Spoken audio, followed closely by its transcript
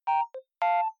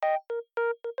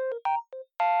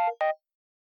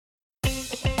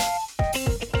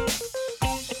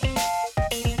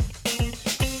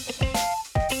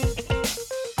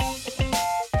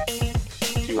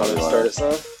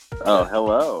Alyssa. Oh,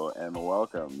 hello, and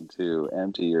welcome to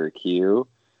Empty Your Queue.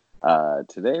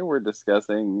 Today we're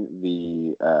discussing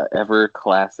the ever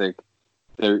classic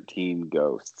 13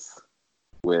 Ghosts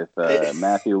with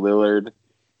Matthew Lillard,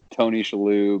 Tony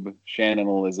Shalhoub, Shannon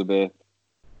Elizabeth,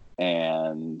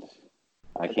 and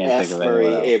I can't think of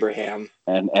anyone else. Abraham.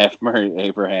 And F. Murray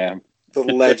Abraham. The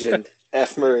legend,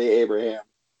 F. Murray Abraham.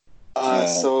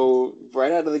 So,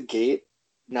 right out of the gate,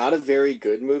 not a very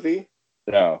good movie.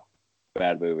 No,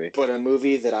 bad movie. But a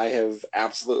movie that I have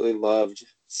absolutely loved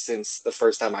since the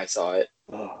first time I saw it.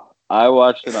 I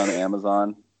watched it on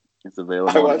Amazon. It's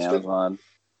available on Amazon.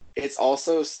 It's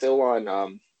also still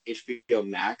on HBO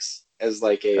Max as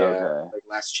like a like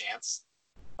Last Chance.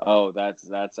 Oh,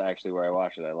 that's actually where I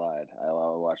watched it. I lied. I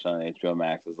watched it on HBO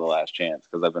Max as The Last Chance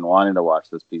because I've been wanting to watch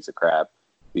this piece of crap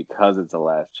because it's a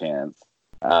Last Chance.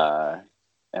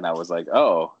 And I was like,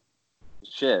 oh,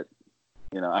 shit.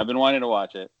 You know, I've been wanting to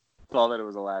watch it. Saw that it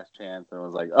was a Last Chance and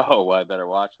was like, oh, well, I better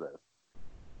watch this.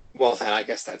 Well, then I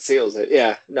guess that seals it.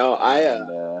 Yeah. No,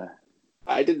 I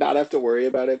did not have to worry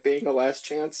about it being a Last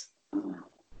Chance.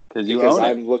 Because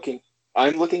I'm looking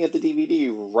at the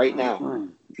DVD right now.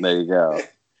 There you go.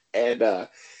 And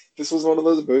this was one of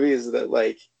those movies that,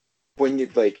 like, when you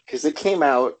because it came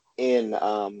out in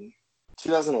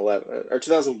 2011 or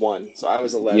 2001, so I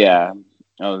was 11. Yeah,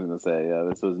 I was gonna say,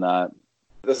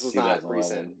 this was not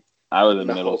recent. I was in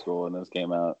middle school when this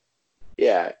came out.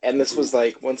 Yeah, and this was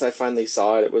like, once I finally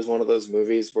saw it, it was one of those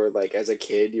movies where, like, as a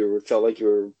kid, felt like you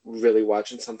were really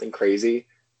watching something crazy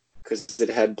because it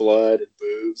had blood and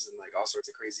boobs and like all sorts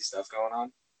of crazy stuff going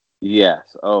on.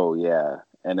 Yes. Oh, yeah.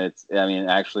 And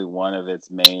actually one of its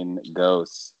main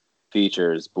ghosts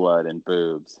features blood and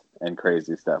boobs and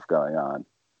crazy stuff going on.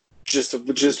 Just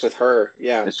with her,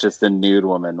 yeah. It's just a nude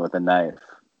woman with a knife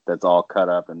that's all cut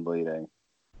up and bleeding.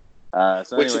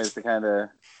 To kind of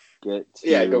get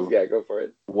to go for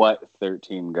it. What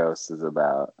 13 Ghosts is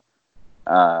about.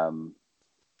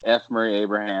 F. Murray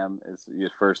Abraham is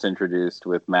first introduced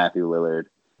with Matthew Lillard,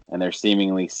 and they're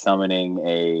seemingly summoning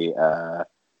a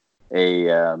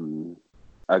ghost.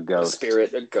 A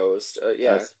ghost.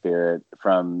 A spirit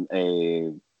from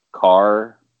a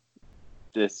car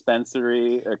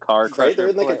dispensary, a car crusher. Right, they're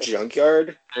in like a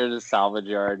junkyard. There's a salvage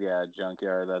yard,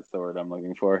 junkyard. That's the word I'm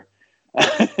looking for.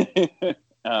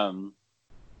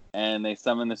 And they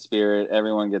summon the spirit.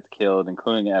 Everyone gets killed,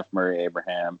 including F. Murray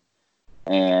Abraham.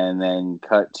 And then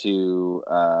cut to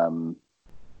Tony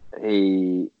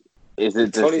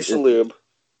Shalhoub.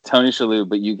 Tony Shalhoub,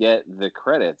 but you get the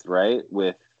credits, right?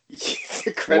 With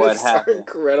the credits are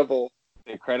incredible.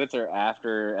 The credits are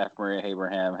after F. Murray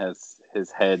Abraham has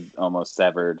his head almost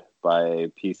severed by a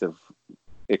piece of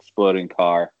exploding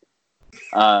car.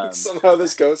 Somehow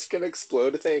this ghost can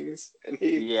explode things, and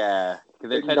because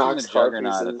they're catching the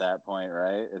Juggernaut at that point,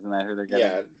 right? Isn't that who they're getting?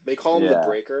 Yeah, they call him the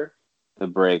Breaker. The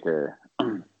Breaker.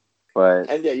 But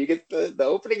you get the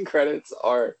opening credits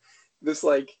are this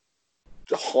like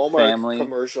Hallmark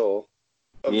commercial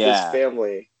of this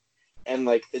family, and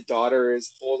like the daughter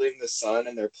is holding the son,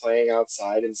 and they're playing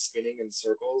outside and spinning in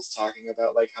circles, talking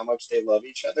about like how much they love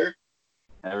each other.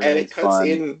 And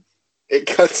it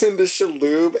cuts into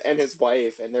Shalhoub and his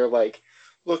wife, and they're like,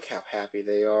 look how happy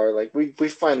they are. Like, we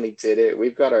finally did it.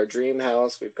 We've got our dream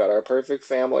house. We've got our perfect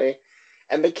family.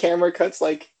 And the camera cuts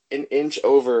like an inch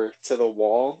over to the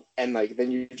wall, and like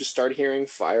then you just start hearing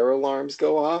fire alarms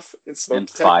go off and smoke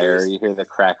detectors. Fire. You hear the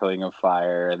crackling of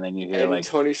fire, and then you hear like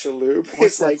Tony Shalhoub.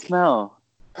 What's that smell?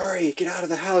 Hurry, get out of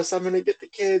the house. I'm gonna get the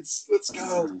kids. Let's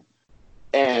go.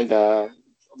 And a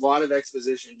lot of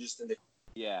exposition just in the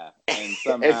and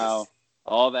somehow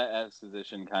all that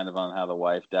exposition kind of on how the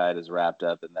wife died is wrapped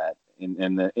up in that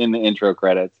in the intro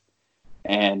credits,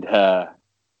 and I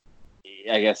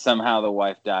guess somehow the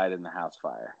wife died in the house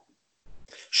fire.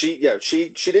 She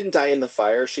didn't die in the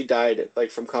fire. She died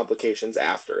like from complications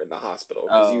after in the hospital,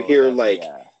 because you hear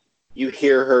you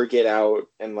hear her get out,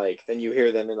 and like then you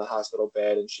hear them in the hospital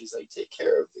bed, and she's like, take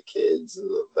care of the kids,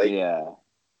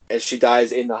 and she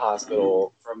dies in the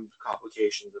hospital from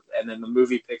complications, and then the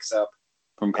movie picks up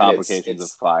from complications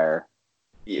of fire.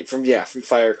 From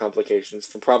fire complications,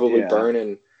 from probably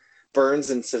burns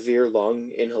and severe lung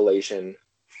inhalation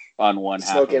on one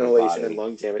half smoke of inhalation and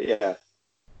lung damage. Yeah.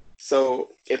 So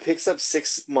it picks up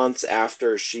 6 months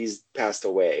after she's passed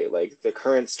away. Like, the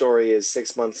current story is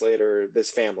 6 months later, this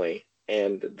family,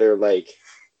 and they're like,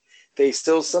 they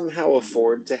still somehow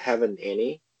afford to have a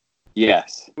nanny.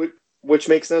 Yes. Which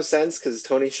makes no sense, because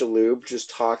Tony Shalhoub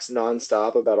just talks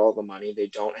nonstop about all the money they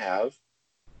don't have.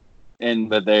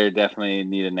 But they definitely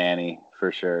need a nanny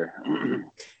for sure.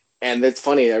 And it's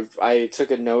funny, I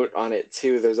took a note on it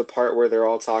too. There's a part where they're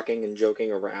all talking and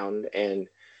joking around, and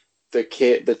the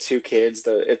two kids,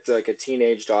 it's like a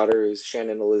teenage daughter who's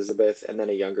Shannon Elizabeth, and then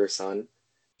a younger son.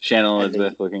 Shannon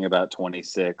Elizabeth looking about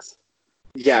 26.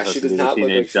 Yeah, she does not look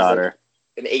like she's daughter.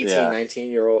 Like an 18,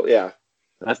 19-year-old. Yeah.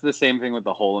 That's the same thing with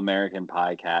the whole American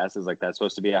Pie cast. Is like that's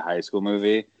supposed to be a high school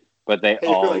movie, but they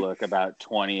all look about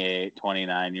 28,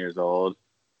 29 years old.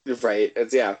 Right.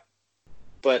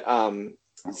 But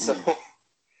so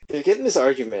they're getting this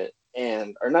argument,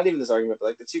 or not even this argument, but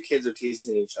like the two kids are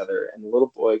teasing each other, and the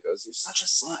little boy goes, "You're such a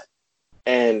slut."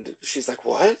 And she's like,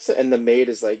 "What?" And the maid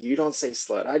is like, "You don't say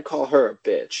slut. I'd call her a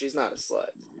bitch. She's not a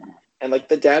slut." And like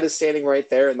the dad is standing right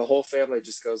there, and the whole family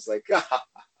just goes like,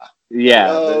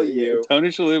 yeah. You. Tony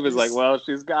Shalhoub is like, well,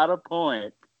 she's got a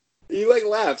point. He like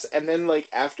laughs, and then like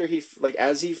after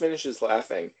as he finishes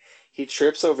laughing, he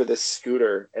trips over this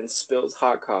scooter and spills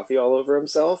hot coffee all over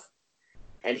himself,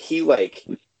 and he like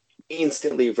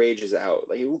instantly rages out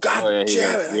like, "God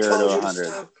damn it! I told you to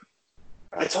stop!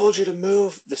 I told you to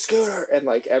move the scooter!" And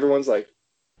like everyone's like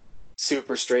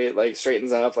super straight, like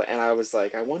straightens up, and I was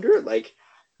like, I wonder, like,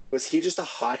 was he just a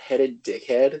hot-headed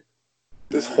dickhead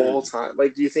this whole time?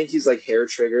 Like, do you think he's like hair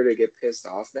triggered to get pissed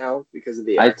off now because of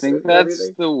the accident? I think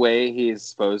that's the way he's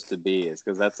supposed to be, is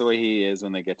because that's the way he is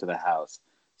when they get to the house.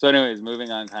 So anyways,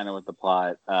 moving on kind of with the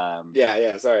plot.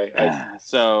 Sorry.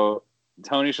 So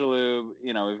Tony Shalhoub,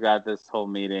 we've got this whole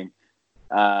meeting.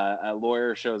 A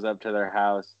lawyer shows up to their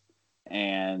house,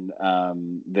 and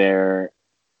they're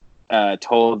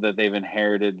told that they've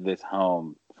inherited this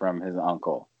home from his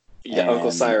uncle. Yeah,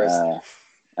 Uncle Cyrus.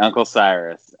 Uncle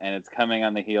Cyrus. And it's coming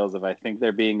on the heels of, I think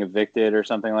they're being evicted or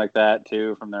something like that,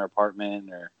 too, from their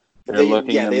apartment. Or they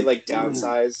like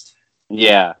downsized.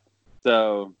 Yeah.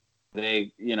 So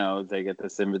they get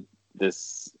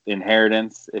this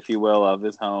inheritance, if you will, of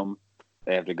his home.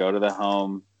 They have to go to the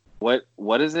home.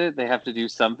 What is it? They have to do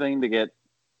something to get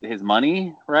his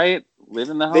money, right? Live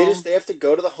in the home? They have to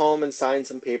go to the home and sign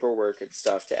some paperwork and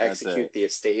stuff to execute the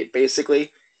estate,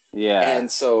 basically. Yeah. And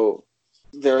so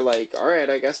they're like, all right,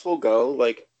 I guess we'll go.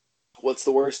 Like, what's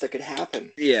the worst that could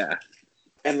happen? Yeah.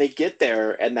 And they get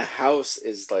there, and the house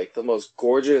is like the most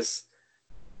gorgeous,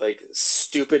 like,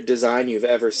 stupid design you've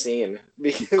ever seen.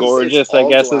 Gorgeous, I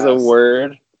guess, is a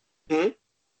word. Hmm?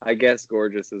 I guess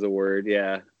gorgeous is a word,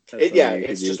 yeah.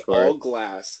 It's just all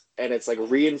glass, and it's like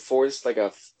reinforced like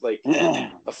a so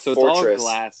fortress. It's all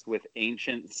glass with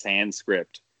ancient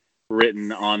Sanskrit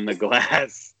written on the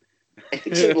glass.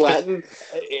 Ancient Latin,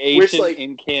 ancient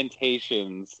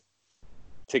incantations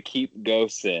to keep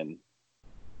ghosts in.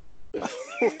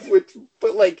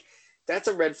 But like, that's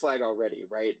a red flag already,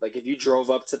 right? Like, if you drove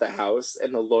up to the house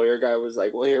and the lawyer guy was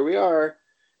like, "Well, here we are,"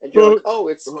 and you're like, "Oh,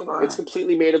 it's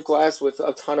completely made of glass with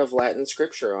a ton of Latin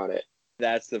scripture on it."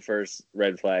 That's the first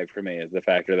red flag for me, is the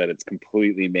factor that it's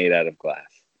completely made out of glass.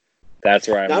 That's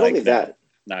where I'm not only that,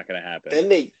 not going to happen. Then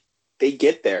they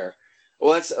get there.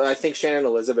 Well, I think Shannon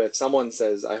Elizabeth. Someone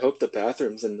says, "I hope the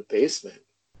bathroom's in the basement."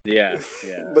 Yeah,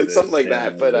 like something like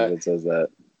that. But it says that.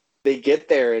 They get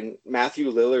there, and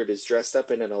Matthew Lillard is dressed up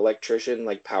in an electrician,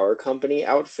 like, power company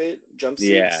outfit,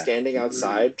 jumpsuit, standing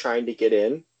outside trying to get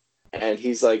in. And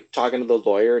he's like talking to the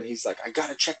lawyer, and he's like, "I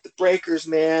gotta check the breakers,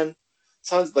 man."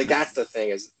 Sounds like that's the thing,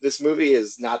 is this movie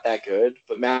is not that good,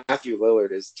 but Matthew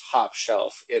Lillard is top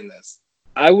shelf in this.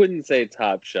 I wouldn't say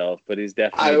top shelf, but he's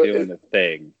definitely doing the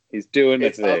thing. He's doing the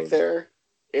thing. It's up there.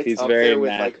 He's very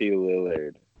Matthew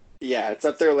Lillard. Yeah, it's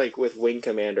up there like with Wing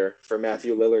Commander for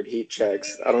Matthew Lillard heat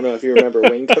checks. I don't know if you remember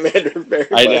Wing Commander very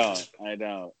much. I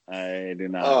do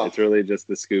not. Oh. It's really just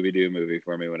the Scooby-Doo movie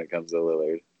for me when it comes to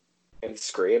Lillard. And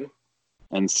Scream.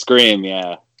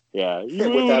 Yeah. Yeah.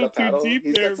 Without a paddle.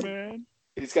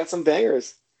 He's got some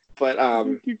bangers. But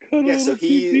so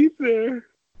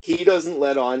he doesn't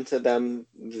let on to them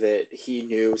that he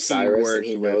knew Cyrus and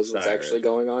he knows what's actually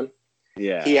going on.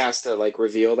 Yeah. He has to like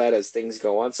reveal that as things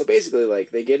go on. So basically,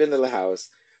 like, they get into the house.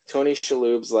 Tony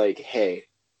Shalhoub's like, "Hey,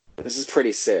 this is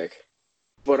pretty sick,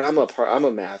 but I'm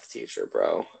a math teacher,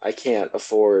 bro. I can't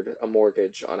afford a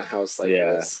mortgage on a house like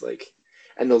this." Like,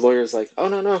 and the lawyer's like, "Oh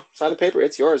no, sign the paper.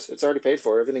 It's yours. It's already paid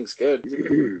for. Everything's good.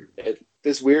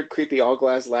 This weird, creepy, all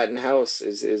glass Latin house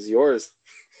is yours.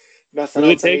 Nothing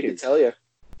else I need to tell you."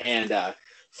 And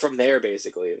from there,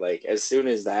 basically, like, as soon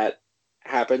as that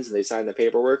happens and they sign the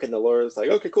paperwork and the lawyer's like,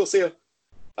 "Okay, cool, see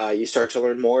ya," you start to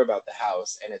learn more about the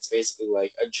house, and it's basically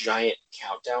like a giant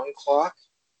countdown clock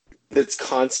that's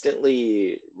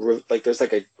constantly like, there's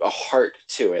like a heart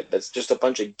to it that's just a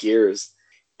bunch of gears,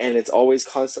 and it's always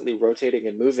constantly rotating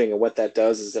and moving, and what that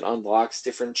does is it unlocks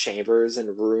different chambers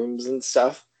and rooms and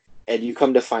stuff, and you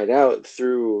come to find out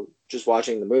through just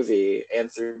watching the movie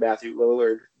and through Matthew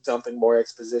Lillard dumping more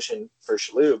exposition for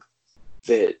Shaloub,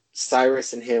 that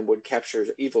Cyrus and him would capture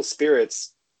evil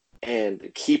spirits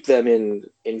and keep them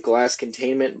in glass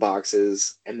containment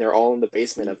boxes, and they're all in the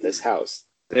basement of this house.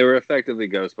 They were effectively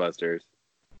Ghostbusters.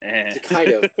 Kind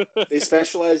of. They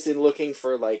specialized in looking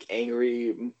for like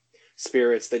angry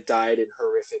spirits that died in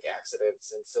horrific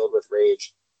accidents and filled with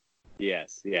rage.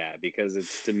 Yes, yeah, because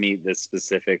it's to meet this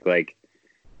specific like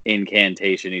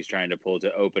incantation he's trying to pull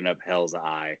to open up Hell's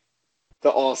Eye. The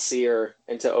all-seer,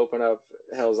 and to open up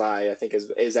Hell's Eye, I think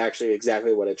is actually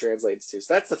exactly what it translates to.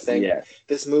 So that's the thing. Yeah.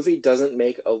 This movie doesn't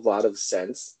make a lot of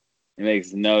sense. It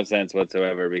makes no sense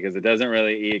whatsoever because it doesn't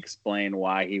really explain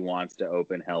why he wants to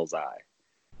open Hell's Eye.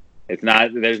 It's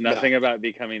not. There's nothing about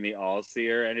becoming the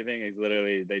all-seer or anything. It's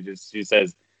literally she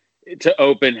says to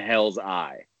open Hell's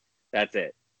Eye. That's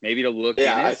it. Maybe to look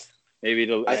at it. Maybe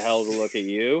hell to look at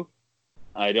you.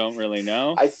 I don't really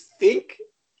know.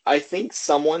 I think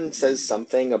someone says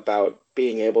something about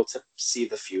being able to see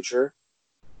the future.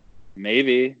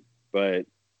 Maybe, but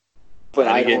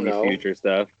I don't know. Future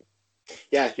stuff.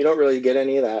 Yeah, you don't really get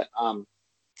any of that.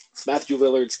 Matthew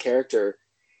Lillard's character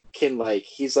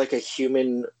he's like a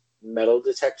human metal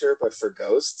detector, but for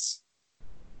ghosts.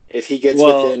 If he gets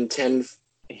within 10...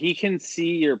 He can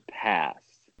see your past.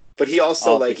 But he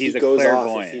also he goes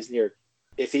off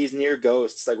if he's near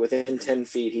ghosts, like within 10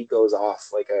 feet, he goes off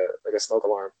like a smoke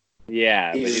alarm.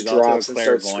 Yeah, but he's also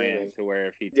clairvoyant to where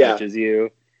if he touches you,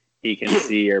 he can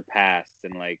see your past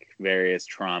and like various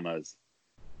traumas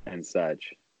and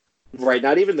such. Right,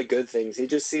 not even the good things. He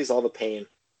just sees all the pain.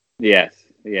 Yes,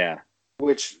 yeah.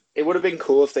 Which it would have been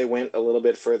cool if they went a little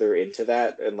bit further into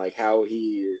that and like how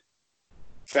he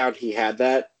found he had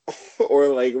that. Or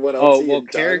like what else?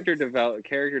 Character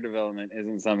development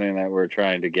isn't something that we're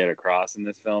trying to get across in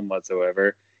this film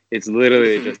whatsoever. It's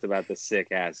literally just about the sick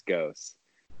ass ghosts,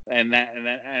 and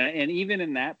even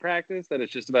in that practice, that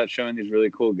it's just about showing these really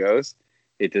cool ghosts.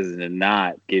 It does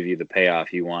not give you the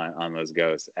payoff you want on those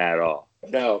ghosts at all.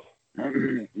 No,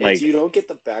 you don't get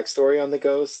the backstory on the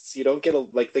ghosts. You don't get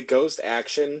the ghost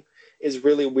action is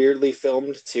really weirdly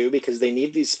filmed too because they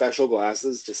need these special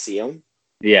glasses to see them.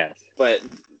 Yes, but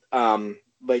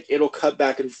it'll cut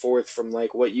back and forth from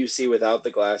like what you see without the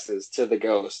glasses to the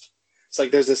ghost. It's like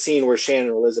there's a scene where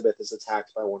Shannon Elizabeth is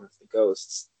attacked by one of the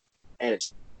ghosts, and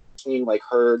it's like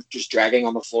her just dragging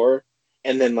on the floor,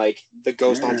 and then like the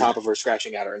ghost on top of her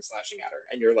scratching at her and slashing at her,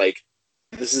 and you're like,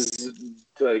 this is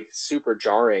like super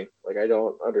jarring. Like I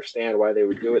don't understand why they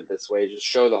would do it this way. Just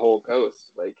show the whole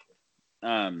ghost, like.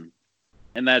 And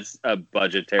that's a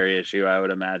budgetary issue, I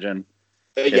would imagine.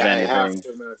 I have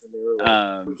to imagine they were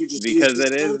like, because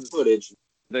it is footage.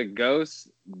 The ghosts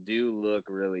do look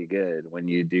really good when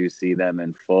you do see them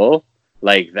in full.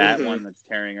 Like that one that's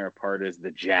tearing her apart is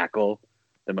the Jackal,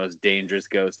 the most dangerous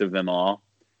ghost of them all.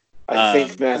 I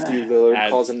think Matthew Lillard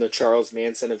calls him the Charles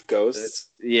Manson of ghosts.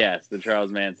 Yes, the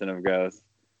Charles Manson of ghosts.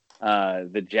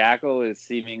 The Jackal is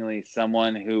seemingly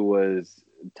someone who was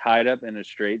tied up in a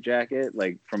straitjacket,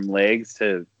 like from legs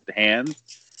to hands,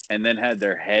 and then had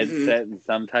their head set in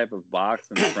some type of box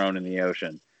and thrown in the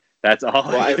ocean. That's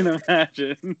all I can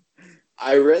imagine.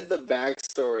 I read the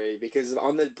backstory because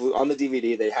on the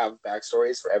DVD they have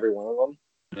backstories for every one of them.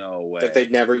 No way. That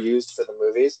they'd never used for the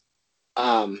movies.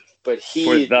 But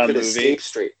he could escape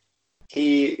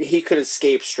he could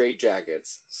escape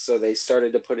straitjackets, so they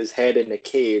started to put his head in a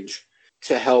cage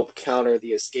to help counter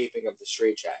the escaping of the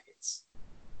straitjackets.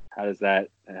 How does that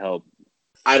help?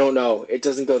 I don't know. It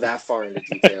doesn't go that far into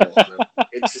detail on him.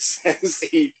 It just says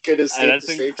he could escape the straitjackets.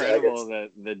 That's incredible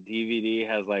that the DVD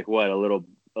has like what, a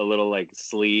little like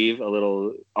sleeve, a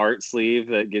little art sleeve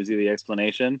that gives you the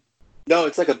explanation. No,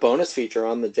 it's like a bonus feature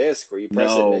on the disc where you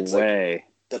press it. And it's way. Like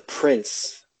the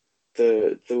prince,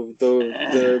 the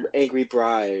angry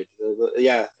bride.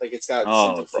 Like it's got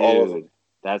something for all of them.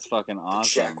 That's fucking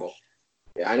awesome. Jackal.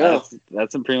 Yeah, I know.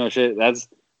 That's some pretty much it. That's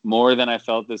more than I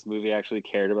felt this movie actually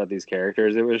cared about these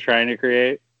characters it was trying to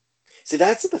create. See,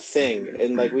 that's the thing,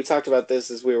 and like we talked about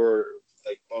this as we were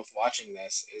like both watching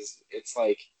this. Is it's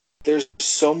like there's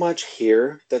so much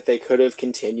here that they could have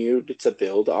continued to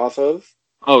build off of.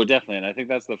 Oh, definitely, and I think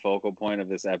that's the focal point of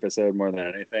this episode more than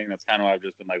anything. That's kind of why I've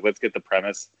just been like, let's get the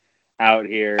premise out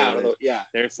here.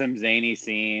 There's some zany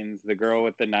scenes. The girl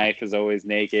with the knife is always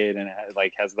naked and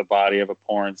has the body of a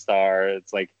porn star.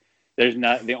 It's like there's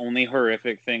not the only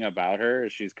horrific thing about her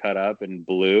is she's cut up and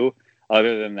blue.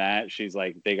 Other than that, she's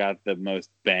like they got the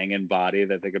most banging body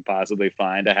that they could possibly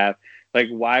find to have. Like,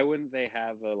 why wouldn't they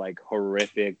have a like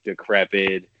horrific,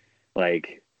 decrepit,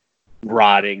 like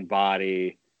rotting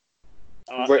body?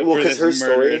 Right. Well, because her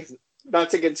story. not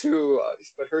to get too,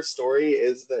 but her story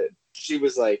is that she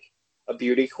was like a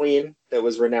beauty queen that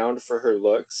was renowned for her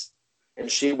looks,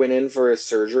 and she went in for a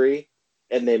surgery,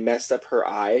 and they messed up her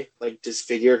eye, like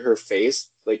disfigured her face,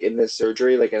 like in this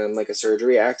surgery, like in like a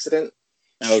surgery accident.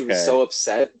 She was Okay. so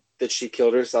upset that she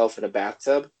killed herself in a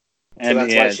bathtub. So And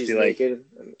that's why she's naked.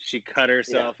 She cut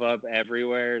herself up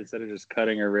everywhere instead of just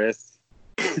cutting her wrists.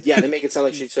 Yeah, they make it sound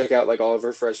like she took out like all of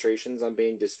her frustrations on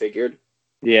being disfigured.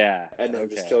 Yeah. And then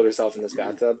just killed herself in this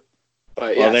bathtub.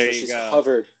 But well, yeah, there so you she's go.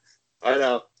 covered. I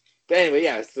know. But anyway,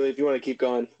 yeah, so if you want to keep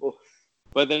going. Well.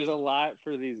 But there's a lot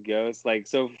for these ghosts. Like,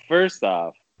 so first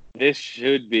off, this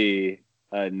should be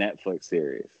a Netflix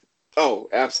series. Oh,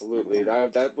 absolutely.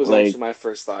 That was also my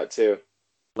first thought, too.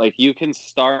 Like, you can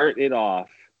start it off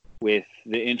with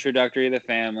the introductory of the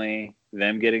family,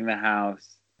 them getting the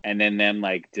house, and then them,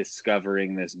 like,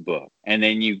 discovering this book. And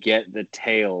then you get the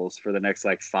tales for the next,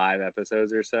 like, 5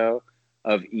 episodes or so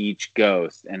of each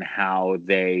ghost and how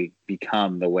they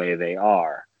become the way they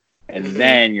are. And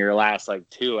then your last, like,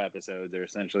 2 episodes are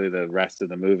essentially the rest of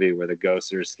the movie where the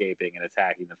ghosts are escaping and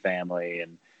attacking the family,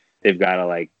 and they've got to,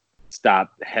 like,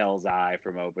 stop Hell's Eye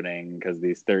from opening because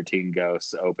these 13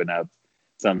 ghosts open up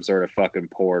some sort of fucking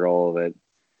portal that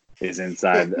is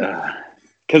inside.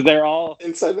 Because they're all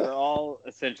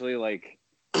essentially, like,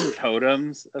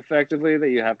 totems, effectively,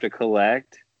 that you have to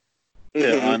collect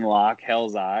to unlock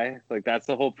Hell's Eye. Like, that's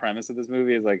the whole premise of this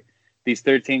movie, is, like, these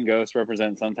 13 ghosts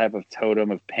represent some type of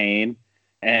totem of pain,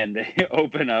 and they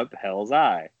open up Hell's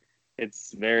Eye.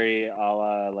 It's very a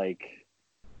la, like,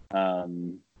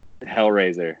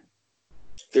 Hellraiser.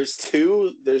 There's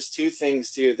two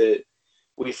things, too, that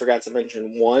we forgot to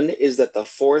mention. One is that the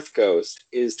 4th ghost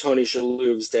is Tony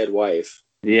Shalhoub's dead wife.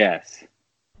 Yes.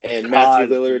 And Matthew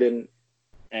Lillard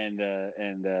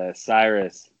and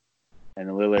Cyrus and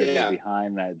Lillard were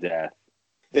behind that death.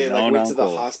 They went to the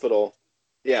hospital.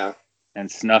 Yeah. And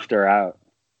snuffed her out.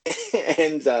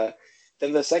 And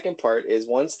then the second part is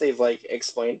once they've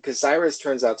explained, because Cyrus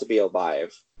turns out to be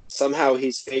alive. Somehow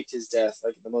he's faked his death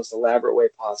in the most elaborate way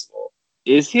possible.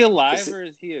 Is he alive or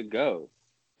is he a ghost?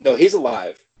 No, he's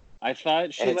alive. I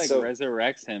thought she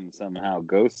resurrects him somehow,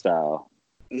 ghost style.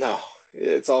 No,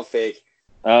 it's all fake.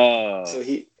 Oh. So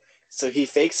he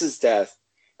fakes his death,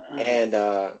 and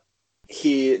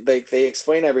they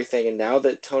explain everything. And now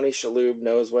that Tony Shalhoub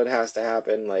knows what has to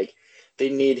happen, they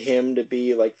need him to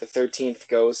be the 13th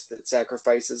ghost that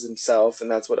sacrifices himself,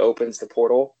 and that's what opens the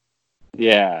portal.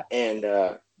 Yeah. And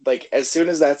as soon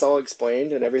as that's all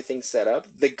explained and everything's set up,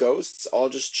 the ghosts all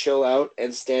just chill out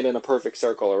and stand in a perfect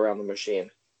circle around the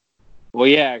machine. Well,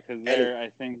 yeah, because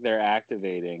I think they're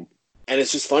activating. And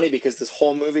it's just funny because this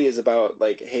whole movie is about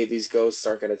hey, these ghosts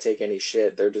aren't going to take any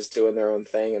shit. They're just doing their own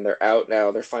thing, and they're out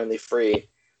now. They're finally free.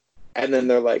 And then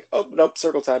they're like, oh, nope,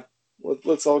 circle time.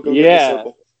 Let's all go get in the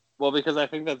circle. Well, because I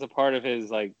think that's a part of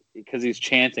his, because he's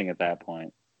chanting at that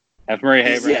point. F. Murray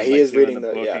Abrahams, he is doing reading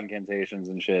the book incantations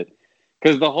and shit.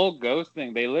 Because the whole ghost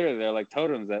thing, they're like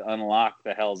totems that unlock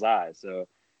the Hell's Eye. So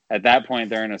at that point,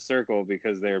 they're in a circle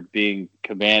because they're being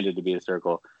commanded to be a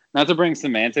circle. Not to bring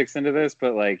semantics into this,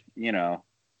 but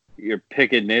you're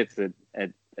picking nits at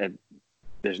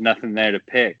there's nothing there to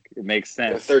pick. It makes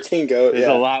sense. 13 ghosts. There's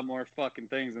a lot more fucking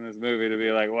things in this movie to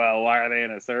be like, well, why are they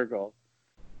in a circle?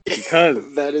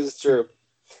 Because that is true.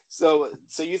 So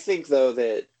you think though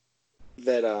that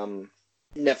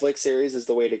Netflix series is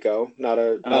the way to go, not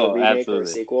a remake absolutely. Or a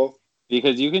sequel?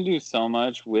 Because you can do so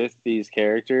much with these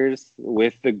characters,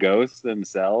 with the ghosts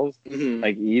themselves.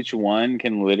 Mm-hmm. Each one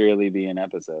can literally be an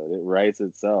episode. It writes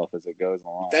itself as it goes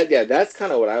along. That's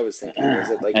kind of what I was thinking. Is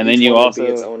that and then you also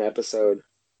be its own episode?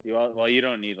 You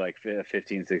don't need a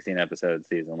 15, 16 episode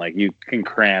season. You can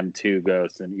cram 2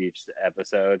 ghosts in each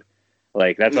episode.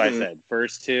 That's why I said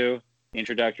first 2,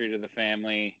 introductory to the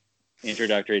family,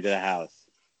 introductory to the house.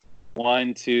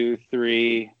 1, 2,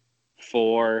 3,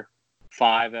 4,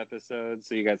 5 episodes.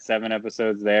 So you got 7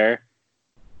 episodes there,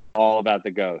 all about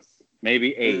the ghosts.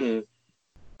 Maybe 8,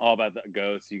 all about the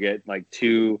ghosts. You get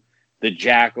 2, the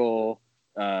Jackal,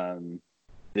 the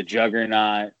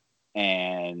Juggernaut,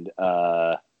 and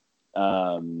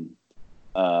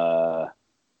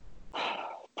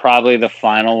probably the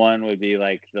final one would be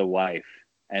the wife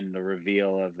and the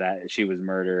reveal of that she was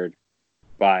murdered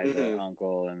by the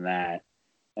uncle and that.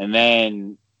 And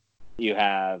then you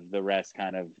have the rest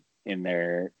kind of in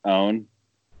their own.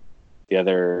 The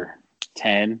other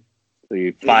 10. So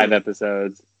you 5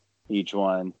 episodes each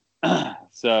one.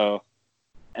 So,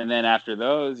 and then after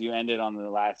those, you ended on the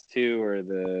last 2 or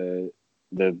the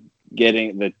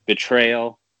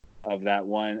betrayal of that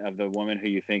one, of the woman who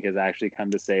you think has actually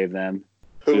come to save them.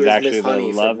 Who is actually Miss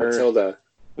Honey the lover. from Matilda.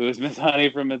 Who was Miss Honey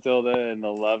from Matilda and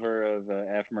the lover of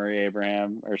F. Murray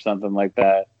Abraham or something like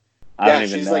that. I don't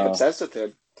even she's know. like obsessed with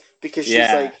him because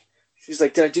she's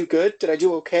like, did I do good? Did I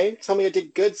do okay? Tell me I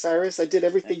did good, Cyrus. I did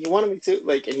everything you wanted me to.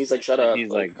 Like, and he's like, shut up. He's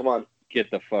like, come on,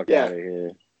 get the fuck out of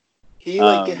here. He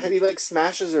he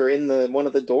smashes her in one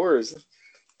of the doors.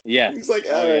 Yeah. He's like,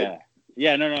 no.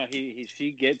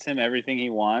 She gets him everything he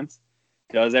wants,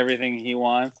 does everything he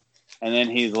wants, and then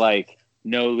he's like,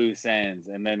 no loose ends,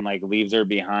 and then like leaves her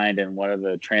behind in one of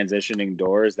the transitioning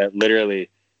doors that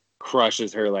literally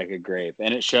crushes her like a grape,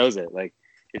 and it shows it. Like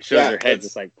it shows her head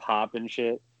just like pop and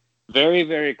shit. Very,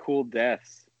 very cool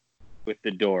deaths with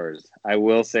the doors. I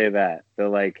will say that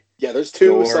there's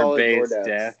two solid door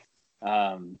deaths.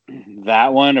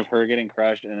 That one of her getting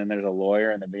crushed, and then there's a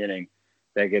lawyer in the beginning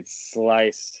that gets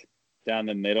sliced down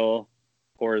the middle,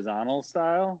 horizontal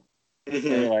style,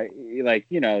 and like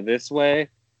this way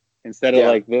instead of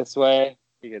like this way.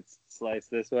 He gets sliced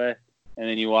this way, and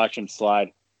then you watch him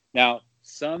slide. Now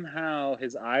somehow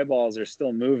his eyeballs are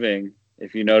still moving.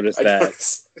 If you notice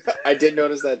that, I did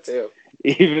notice that too.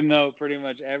 Even though pretty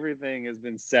much everything has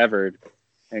been severed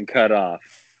and cut off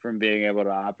from being able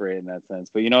to operate in that sense.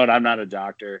 But you know what? I'm not a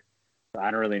doctor. So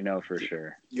I don't really know for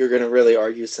sure. You're going to really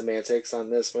argue semantics on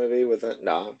this movie with it?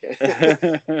 No. Okay.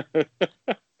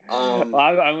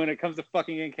 When it comes to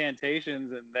fucking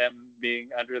incantations and them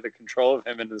being under the control of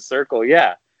him in the circle,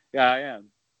 yeah, I am.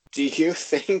 Do you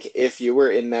think if you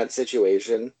were in that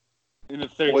situation... In a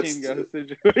 13 Ghost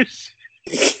situation?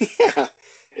 Yeah.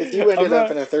 If you ended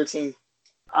up in a 13...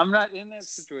 I'm not in that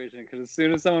situation because as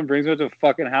soon as someone brings me to a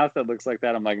fucking house that looks like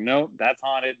that, I'm like, nope, that's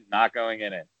haunted, not going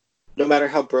in it. No matter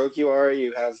how broke you are,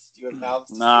 you have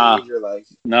mouths to feed, you're like...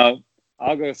 No,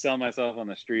 I'll go sell myself on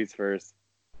the streets first.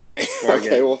 For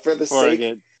the sake... I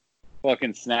get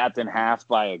fucking snapped in half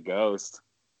by a ghost.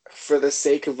 For the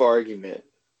sake of argument,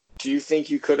 do you think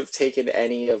you could have taken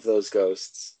any of those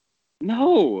ghosts?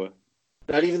 No.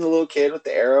 Not even the little kid with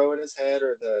the arrow in his head,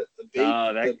 or the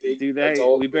big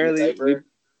adult we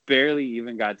barely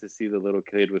even got to see the little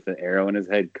kid with the arrow in his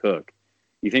head cook.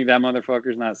 You think that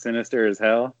motherfucker's not sinister as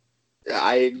hell?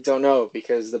 I don't know,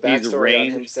 because the backstory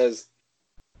on him says...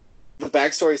 The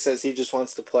backstory says he just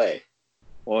wants to play.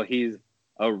 Well, he's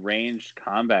a ranged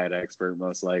combat expert,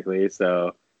 most likely,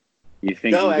 so you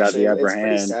think he got the upper hand.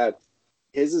 Pretty sad.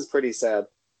 His is pretty sad.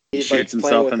 He shoots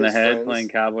himself in the head playing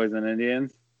Cowboys and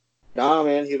Indians? Nah,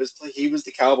 man, he was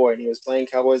the cowboy, and he was playing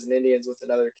Cowboys and Indians with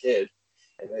another kid.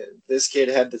 And this kid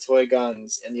had the toy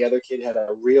guns, and the other kid had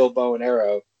a real bow and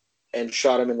arrow, and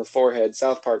shot him in the forehead,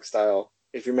 South Park style.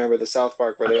 If you remember the South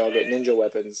Park where they all get ninja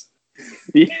weapons.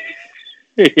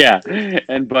 Yeah,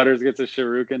 and Butters gets a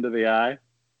shuriken to the eye.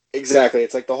 Exactly,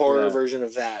 it's like the horror version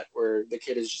of that, where the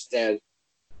kid is just dead.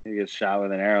 He gets shot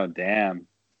with an arrow. Damn,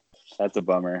 that's a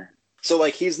bummer. So,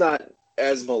 like, he's not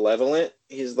as malevolent.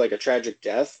 He's like a tragic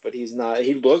death, but he's not.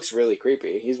 He looks really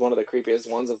creepy. He's one of the creepiest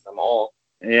ones of them all.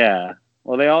 Yeah.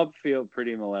 Well, they all feel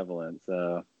pretty malevolent.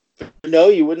 So. No,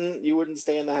 you wouldn't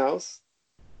stay in the house.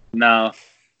 No.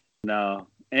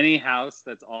 Any house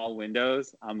that's all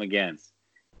windows, I'm against.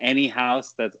 Any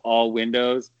house that's all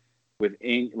windows with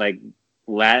like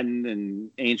Latin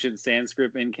and ancient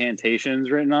Sanskrit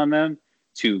incantations written on them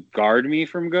to guard me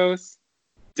from ghosts,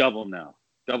 double no.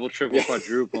 Double, triple,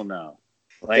 quadruple no.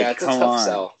 Like, it's a tough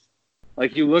sell.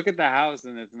 Like, you look at the house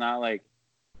and it's not like,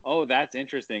 oh, that's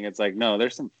interesting. It's like, no,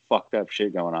 there's some fucked up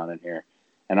shit going on in here,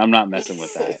 and I'm not messing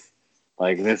with that.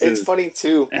 Like, it's funny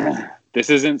too. This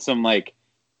isn't some like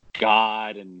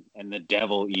God and the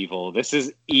devil evil. This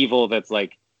is evil that's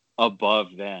like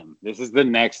above them. This is the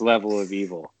next level of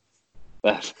evil.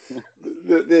 This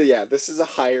is a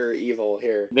higher evil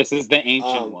here. This is the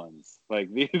ancient ones.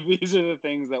 Like, these are the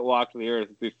things that walked the earth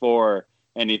before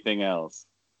anything else.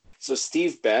 So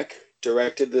Steve Beck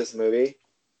directed this movie.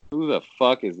 Who the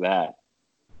fuck is that?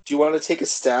 Do you want to take a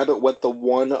stab at what the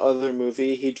one other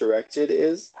movie he directed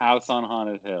is? House on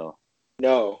Haunted Hill.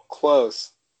 No,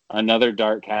 close. Another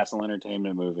Dark Castle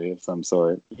Entertainment movie of some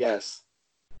sort. Yes.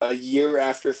 A year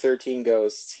after 13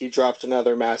 Ghosts, he dropped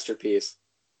another masterpiece.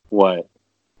 What?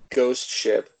 Ghost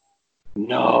Ship.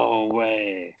 No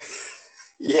way.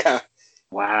 Yeah.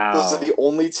 Wow. Those are the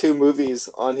only two movies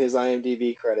on his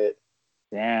IMDb credit.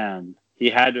 Damn. He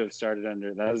had to have started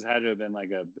under... Those had to have been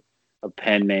like a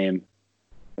pen name,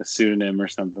 a pseudonym or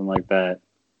something like that.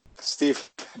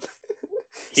 Steve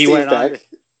He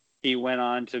went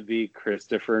on to be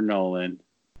Christopher Nolan.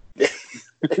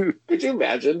 Could you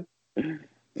imagine if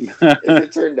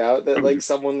it turned out that like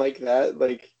someone like that,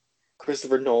 like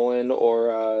Christopher Nolan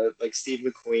or like Steve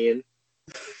McQueen,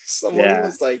 Someone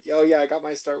was like, "Oh yeah, I got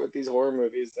my start with these horror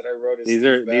movies that I wrote." As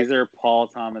these are Paul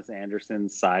Thomas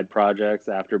Anderson's side projects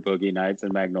after Boogie Nights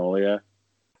and Magnolia.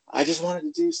 I just wanted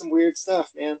to do some weird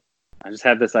stuff, man. I just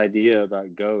had this idea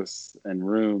about ghosts and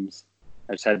rooms.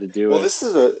 I just had to do it. Well, this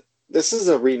is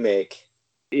a remake.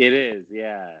 It is,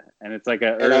 yeah, and it's like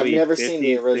and I've never seen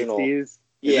the original. 60s.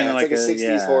 Yeah, it's like a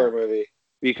 60s horror movie.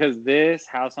 Because this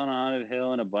House on Haunted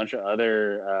Hill and a bunch of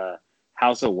other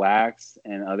House of Wax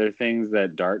and other things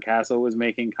that Dark Castle was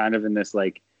making, kind of in this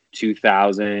like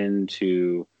 2000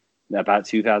 to about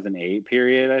 2008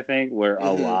 period, I think, were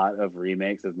a lot of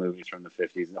remakes of movies from the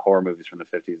 50s, horror movies from the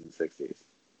 50s and 60s.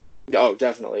 Oh,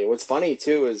 definitely. What's funny,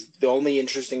 too, is the only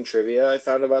interesting trivia I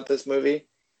found about this movie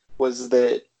was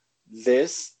that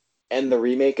this and the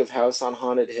remake of House on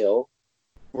Haunted Hill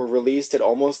were released at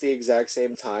almost the exact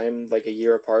same time, like a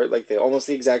year apart, like almost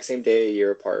the exact same day a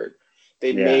year apart.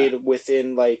 They made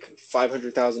within like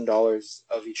 $500,000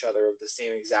 of each other of the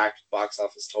same exact box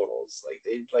office totals.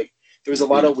 There was a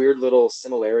lot of weird little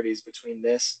similarities between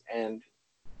this and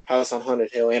House on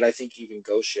Haunted Hill, and I think even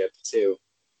Ghost Ship too.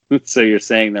 So you're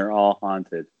saying they're all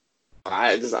haunted?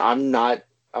 I'm not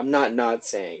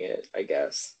saying it, I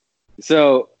guess.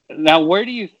 So now, where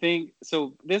do you think?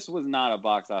 So this was not a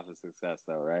box office success,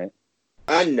 though, right?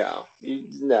 No.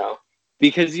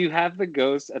 Because you have the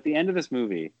ghosts at the end of this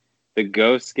movie. The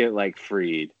ghosts get like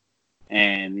freed,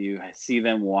 and you see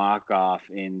them walk off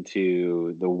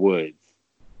into the woods.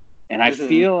 And I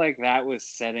feel like that was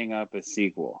setting up a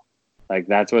sequel. Like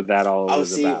that's what that all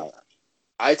was about.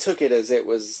 I took it as it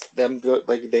was them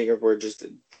like they were just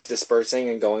dispersing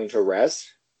and going to rest.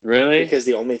 Really? Because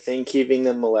the only thing keeping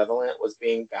them malevolent was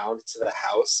being bound to the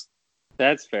house.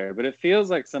 That's fair, but it feels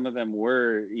like some of them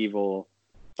were evil.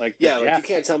 Like you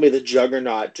can't tell me the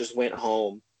Juggernaut just went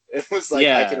home. It was like,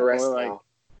 I can rest now.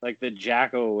 Like the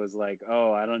Jackal was like,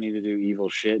 oh, I don't need to do evil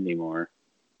shit anymore.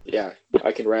 Yeah,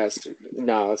 I can rest.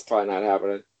 No, that's probably not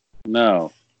happening.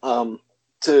 No.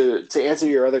 To answer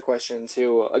your other question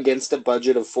too, against a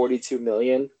budget of $42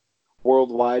 million,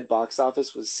 worldwide box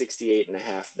office was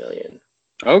 $68.5 million.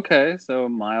 Okay, so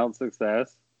mild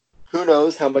success. Who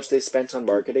knows how much they spent on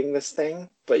marketing this thing?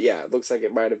 But yeah, it looks like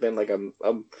it might have been like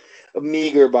a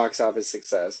meager box office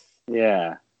success.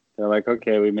 Yeah. They're like,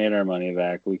 okay, we made our money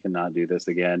back. We cannot do this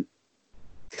again.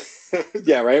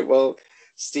 Yeah, right? Well,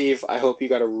 Steve, I hope you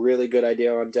got a really good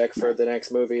idea on deck for the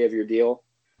next movie of your deal.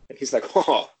 And he's like,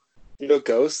 oh, you know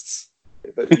ghosts?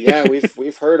 But yeah,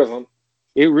 we've heard of them.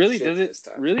 It really does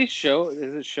it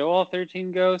show all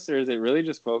 13 ghosts, or is it really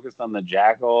just focused on the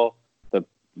Jackal,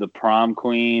 the prom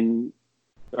queen,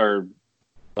 or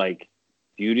like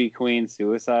beauty queen,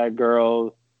 suicide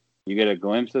girl? You get a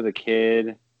glimpse of the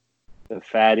kid, the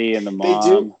fatty, and the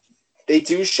mom. They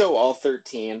do show all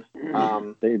 13.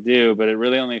 They do, but it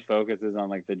really only focuses on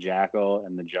like the Jackal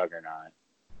and the Juggernaut.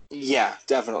 Yeah,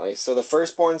 definitely. So the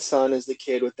firstborn son is the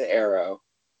kid with the arrow.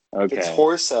 Okay. The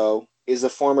torso is a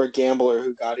former gambler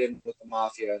who got in with the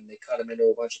mafia, and they cut him into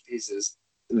a bunch of pieces.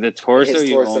 The torso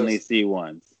you only see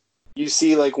once. You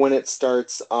see, like, when it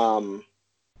starts,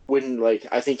 when, like,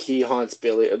 I think he haunts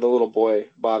Billy, the little boy,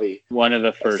 Bobby. One of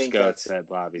the first ghosts that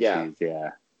Bobby sees,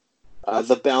 yeah.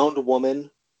 The bound woman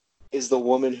is the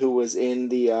woman who was in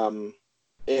the,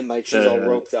 she's all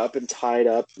roped up and tied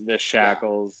up. The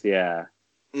shackles, yeah.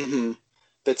 Mm-hmm.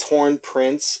 The torn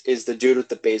prince is the dude with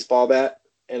the baseball bat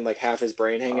and, like, half his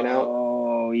brain hanging out.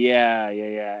 Oh, yeah.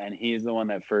 And he's the one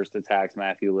that first attacks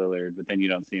Matthew Lillard, but then you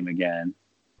don't see him again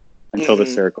until the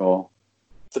circle.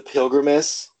 The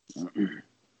pilgrimess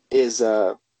is,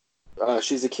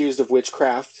 she's accused of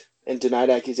witchcraft and denied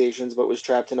accusations, but was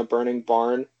trapped in a burning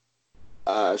barn.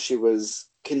 She was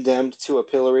condemned to a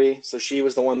pillory, so she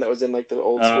was the one that was in, like, the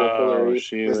old school pillory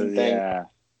prison thing. Yeah.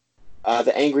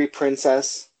 The angry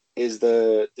princess is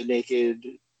the naked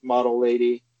model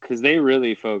lady. Because they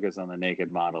really focus on the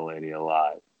naked model lady a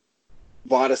lot.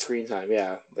 A lot of screen time,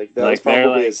 yeah. Like, that was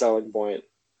probably a selling point.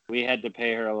 We had to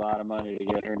pay her a lot of money to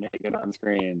get her naked on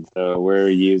screen, so we're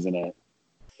using it.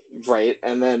 Right,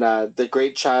 and then the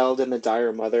Great Child and the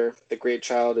Dire Mother. The Great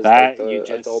Child is that, like the you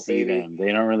just adult see baby. Them.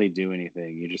 They don't really do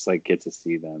anything. You just like get to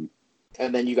see them.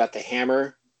 And then you got the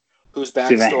Hammer, whose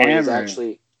backstory is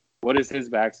actually... What is his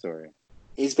backstory?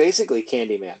 He's basically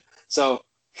Candyman. So...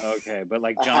 Okay, but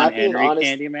like John Henry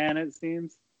Candyman, it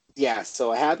seems? Yeah,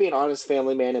 so a happy and honest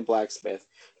family man and blacksmith.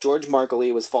 George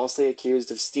Markley was falsely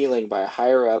accused of stealing by a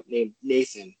higher-up named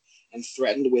Nathan and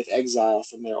threatened with exile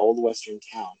from their old western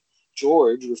town.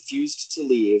 George refused to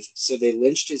leave, so they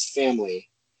lynched his family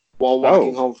while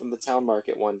walking home from the town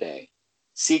market one day.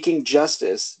 Seeking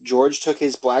justice, George took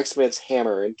his blacksmith's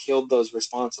hammer and killed those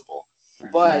responsible.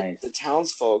 But the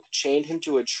townsfolk chained him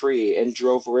to a tree and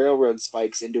drove railroad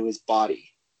spikes into his body.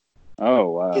 Oh,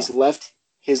 wow.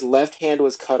 His left hand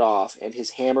was cut off, and his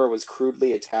hammer was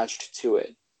crudely attached to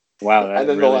it. Wow, that and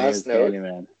then really the last is note,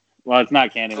 Candyman. Well, it's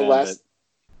not Candyman, but...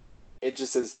 It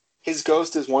just says, his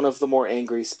ghost is one of the more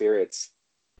angry spirits.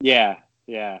 Yeah.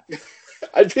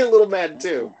 I'd be a little mad,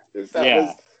 too, if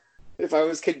I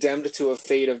was condemned to a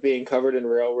fate of being covered in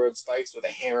railroad spikes with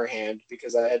a hammer hand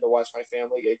because I had to watch my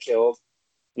family get killed.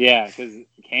 Yeah, because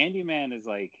Candyman is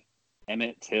like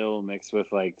Emmett Till mixed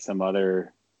with like some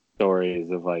other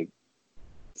stories of like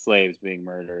slaves being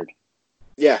murdered.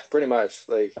 Yeah, pretty much.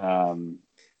 Like,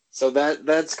 so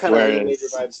that's kind of any major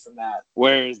vibes from that.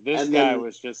 Whereas this guy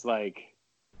was just like,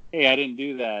 "Hey, I didn't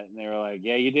do that," and they were like,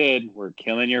 "Yeah, you did. We're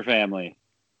killing your family."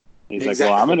 He's like,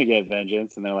 "Well, I'm gonna get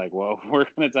vengeance," and they're like, "Well, we're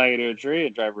gonna tie you to a tree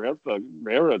and drive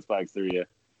railroad spikes through you."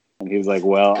 And he's like,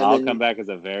 "Well, I'll come back as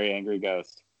a very angry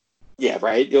ghost." Yeah,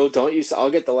 right. I'll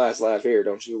get the last laugh here.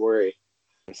 Don't you worry.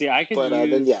 See, I could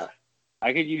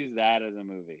use that as a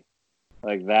movie,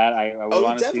 like that. I would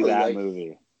want to see that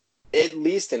movie. At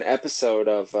least an episode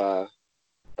of a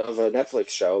Netflix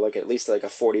show, like at least like a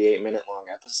 48-minute long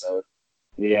episode.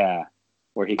 Yeah,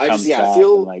 where he comes back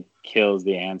and like kills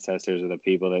the ancestors of the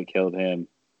people that killed him,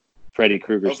 Freddy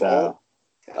Krueger style.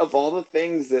 Of all the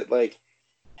things that like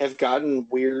have gotten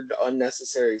weird,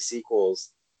 unnecessary sequels,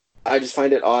 I just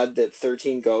find it odd that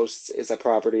 13 Ghosts is a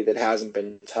property that hasn't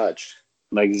been touched.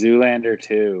 Like Zoolander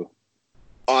 2.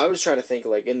 Oh, I was trying to think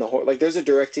like in the whole, like there's a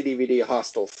direct-to-DVD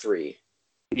Hostel 3.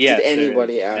 Yes, did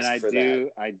anybody ask for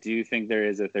that? I do think there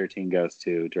is a 13 Ghosts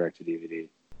 2 direct-to-DVD.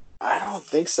 I don't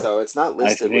think so. It's not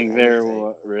listed. I think there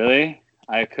was... Really?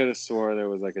 I could have swore there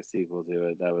was like a sequel to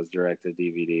it that was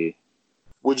direct-to-DVD.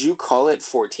 Would you call it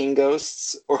 14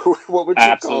 Ghosts? Or what would you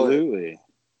call it? Absolutely.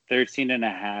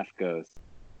 13.5 Ghosts.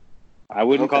 I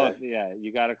wouldn't call it... Yeah,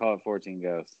 you got to call it 14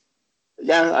 Ghosts.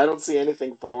 Yeah, I don't see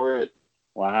anything for it.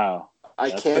 Wow.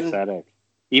 That's pathetic.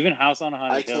 Even House on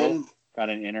Haunted Hill got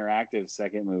an interactive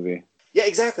second movie. Yeah,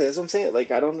 exactly. That's what I'm saying.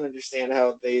 Like, I don't understand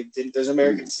how they didn't... There's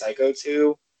American Psycho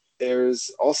 2.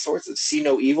 There's all sorts of... See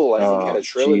No Evil, I think, had a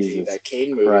trilogy. Jesus that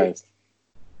Kane movie. Christ.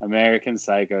 American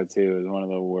Psycho 2 is one of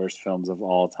the worst films of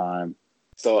all time.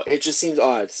 So it just seems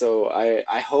odd. So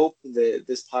I hope that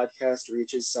this podcast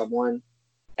reaches someone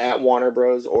at Warner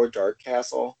Bros. Or Dark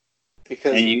Castle.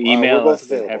 Because and you email us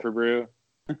at Heiferbrew.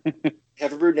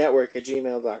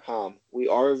 HeiferbrewNetwork@gmail.com. We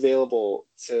are available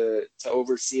to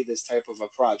oversee this type of a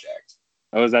project.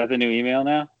 Oh, is that the new email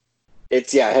now?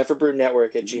 It's,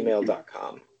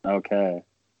 HeiferbrewNetwork@gmail.com. Okay.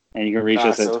 And you can reach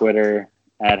us at Twitter,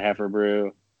 at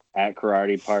Heiferbrew, at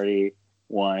Karate Party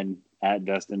 1, at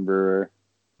Dustin Brewer.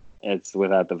 It's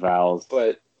without the vowels.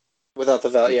 But without the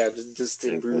vowels, yeah, just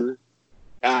Dustin Brewer.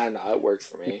 No, it works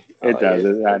for me. It does.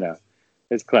 I know.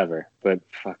 It's clever, but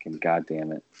fucking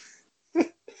goddamn it.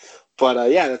 But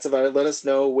that's about it. Let us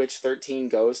know which 13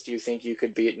 ghosts you think you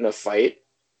could beat in a fight.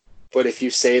 But if you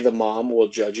say the mom, we'll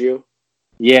judge you.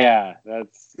 Yeah,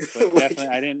 that's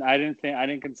definitely. I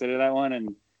didn't consider that one,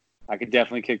 and I could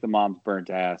definitely kick the mom's burnt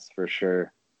ass for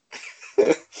sure.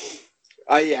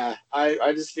 I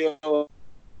just feel.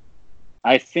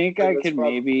 I think I could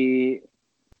maybe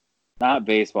not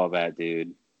baseball bat,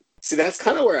 dude. See, that's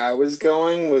kind of where I was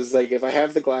going. Was like, if I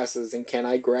have the glasses, and can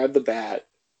I grab the bat?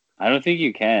 I don't think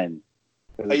you can.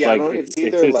 It's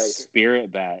either a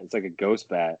spirit bat. It's like a ghost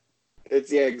bat.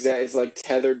 It's exactly. It's like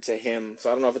tethered to him.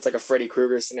 So I don't know if it's like a Freddy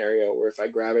Krueger scenario where if I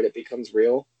grab it, it becomes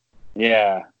real.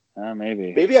 Yeah,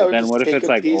 maybe. Maybe I would then just what if it's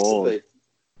like old?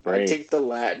 I'd take the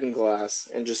Latin glass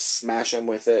and just smash him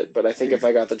with it. But I think if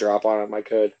I got the drop on him, I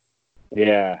could.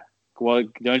 Yeah. Well,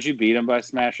 don't you beat him by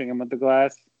smashing him with the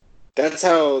glass? That's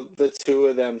how the two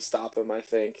of them stop him, I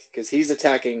think, because he's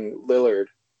attacking Lillard.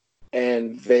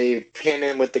 And they pin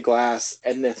him with the glass,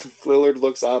 and then Lillard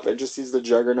looks up and just sees the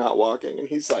Juggernaut walking, and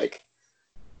he's like,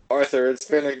 "Arthur, it's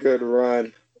been a good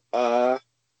run.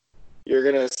 You're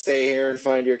gonna stay here and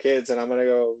find your kids, and I'm gonna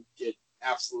go get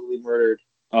absolutely murdered."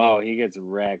 Oh, he gets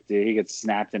wrecked, dude. He gets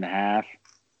snapped in half.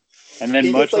 And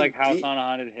then much like House on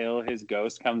Haunted Hill, his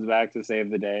ghost comes back to save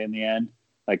the day in the end.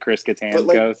 Like Chris Kattan's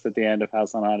ghost at the end of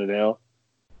House on Haunted Hill.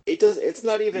 It's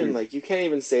not even like, you can't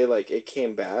even say like it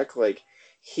came back. Like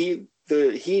he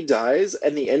dies,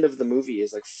 and the end of the movie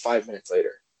is like 5 minutes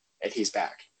later, and he's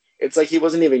back. It's like he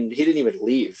didn't even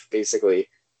leave, basically.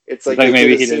 It's like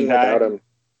maybe he didn't die. Without him.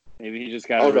 Maybe he just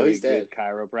got a really good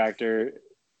chiropractor.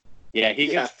 Yeah, he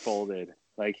gets folded.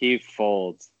 Like he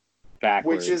folds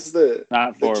backwards. Which is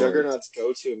not the Juggernaut's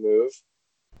go-to move.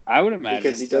 I would imagine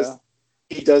because he does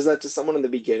He does that to someone in the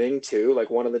beginning too, like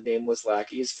one of the nameless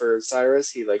lackeys for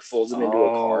Cyrus. He like folds him into a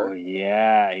car. Oh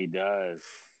yeah, he does.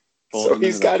 Folds him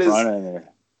into the front of it.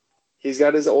 He's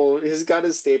got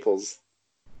his staples.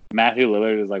 Matthew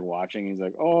Lillard is like watching. He's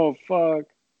like, "Oh fuck!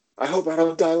 I hope I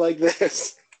don't die like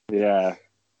this." Yeah.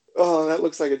 Oh, that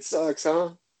looks like it sucks, huh?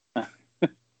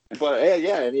 But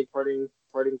yeah. Any parting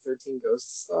 13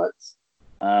 Ghosts thoughts?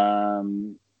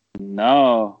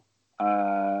 No.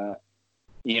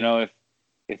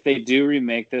 If they do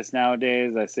remake this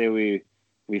nowadays, I say we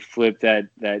flip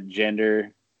that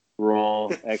gender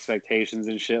role expectations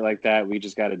and shit like that. We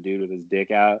just got a dude with his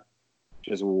dick out,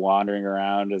 just wandering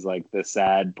around as like the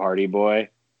sad party boy,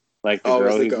 like the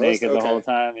girl who's naked the whole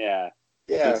time. Yeah.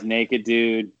 Just naked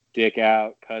dude, dick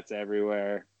out, cuts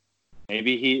everywhere.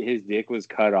 Maybe his dick was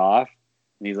cut off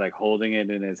and he's like holding it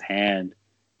in his hand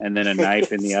and then a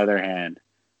knife in the other hand.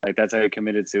 Like that's how he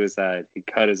committed suicide. He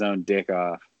cut his own dick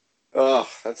off. Oh,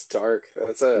 that's dark.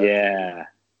 Yeah.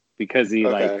 Because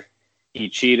he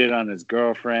cheated on his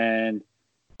girlfriend.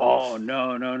 Oh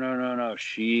no.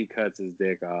 She cuts his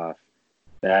dick off.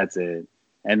 That's it.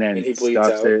 And then he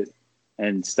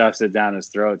stuffs it down his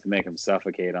throat to make him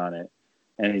suffocate on it.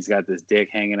 And he's got this dick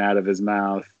hanging out of his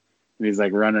mouth. And he's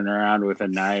like running around with a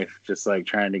knife, just like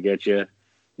trying to get you.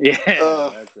 Yeah,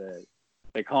 that's it.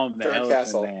 They call him the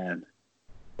Elephant Man.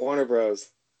 Warner Bros.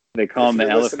 They call him the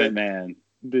Elephant Man.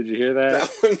 Did you hear that?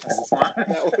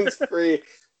 That one's free.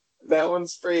 That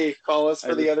one's free. Call us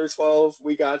for the other 12.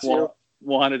 We got you.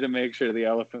 Wanted to make sure the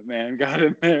Elephant Man got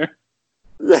in there.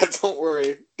 Yeah, don't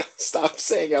worry. Stop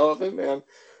saying Elephant Man.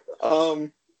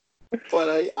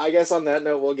 But I guess on that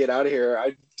note, we'll get out of here.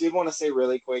 I did want to say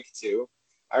really quick, too.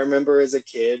 I remember as a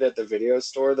kid at the video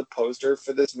store, the poster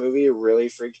for this movie really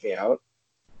freaked me out.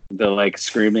 The, like,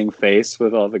 screaming face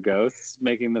with all the ghosts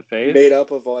making the face? Made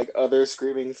up of, like, other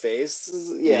screaming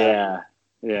faces? Yeah.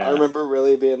 I remember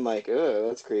really being like, ugh,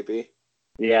 that's creepy.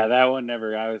 Yeah, that one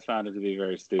never... I always found it to be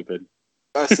very stupid.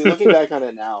 See, looking back on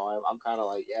it now, I'm kind of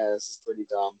like, yeah, this is pretty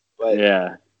dumb. But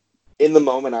yeah. In the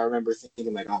moment, I remember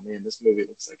thinking, like, oh, man, this movie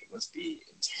looks like it must be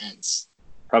intense.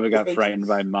 Probably got frightened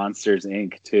by Monsters,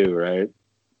 Inc., too, right?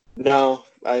 No,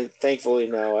 thankfully,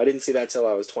 no. I didn't see that till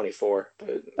I was 24.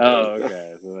 But,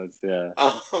 okay. So that's, yeah.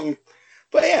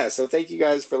 But, yeah, so thank you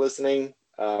guys for listening.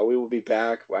 We will be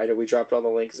back. We dropped all the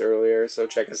links earlier, so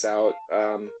check us out.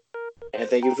 And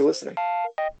thank you for listening.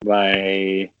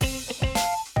 Bye.